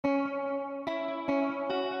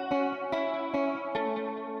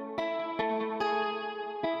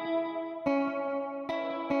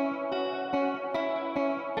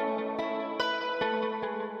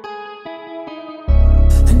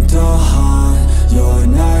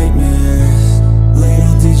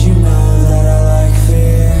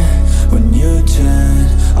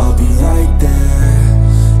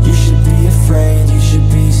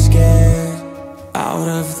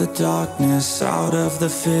darkness, out of the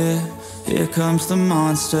fear. Here comes the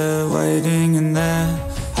monster, waiting in there.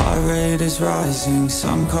 Heart rate is rising,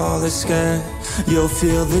 some call it scared. You'll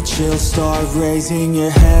feel the chill start raising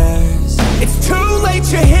your hairs. It's too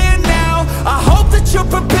late, you're here now. I hope that you're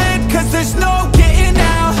prepared, cause there's no getting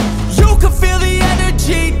out. You can feel the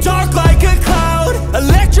energy, dark like a cloud.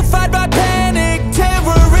 Electrified by panic,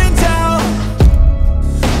 terror and doubt.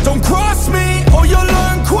 Don't cross me, or you'll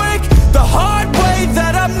learn quick the hard way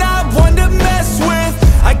that I'm not one to mess with.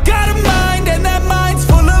 I got a mind, and that mind's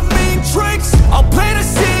full of mean tricks. I'll plant a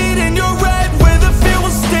seed in your red where the fear will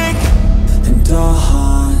stick. And I'll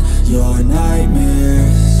haunt your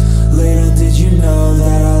nightmares. Little did you know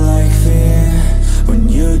that I like fear. When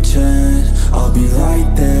you turn, I'll be right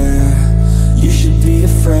there. You should be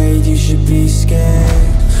afraid, you should be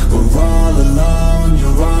scared. We're all alone,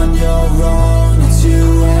 you're on your own. It's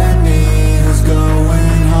you and me who's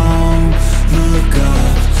going home. Look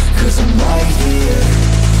up, cause I'm right here.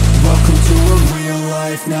 Welcome to a real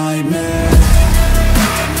life nightmare.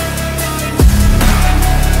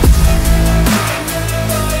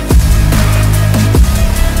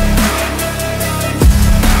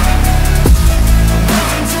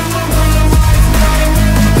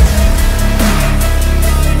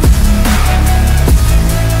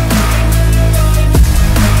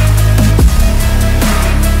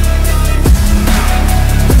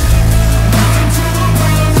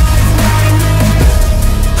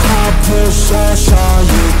 Push all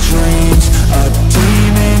your dreams. A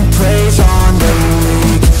demon preys on the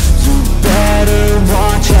weak. You better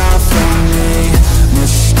watch out for me.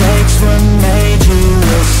 Mistakes were made, you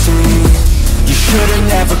will see. You should've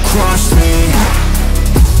never crossed me,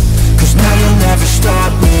 cause now you'll never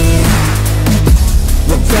stop me.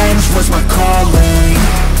 Revenge was my calling.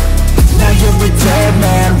 Now you're a dead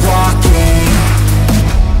man walking.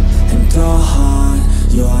 And I'll haunt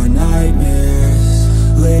your nightmares.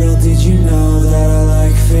 Little did you know that I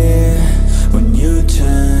like fear. When you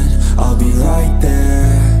turn, I'll be right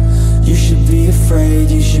there. You should be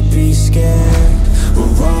afraid, you should be scared.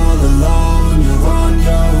 We're all alone, you're all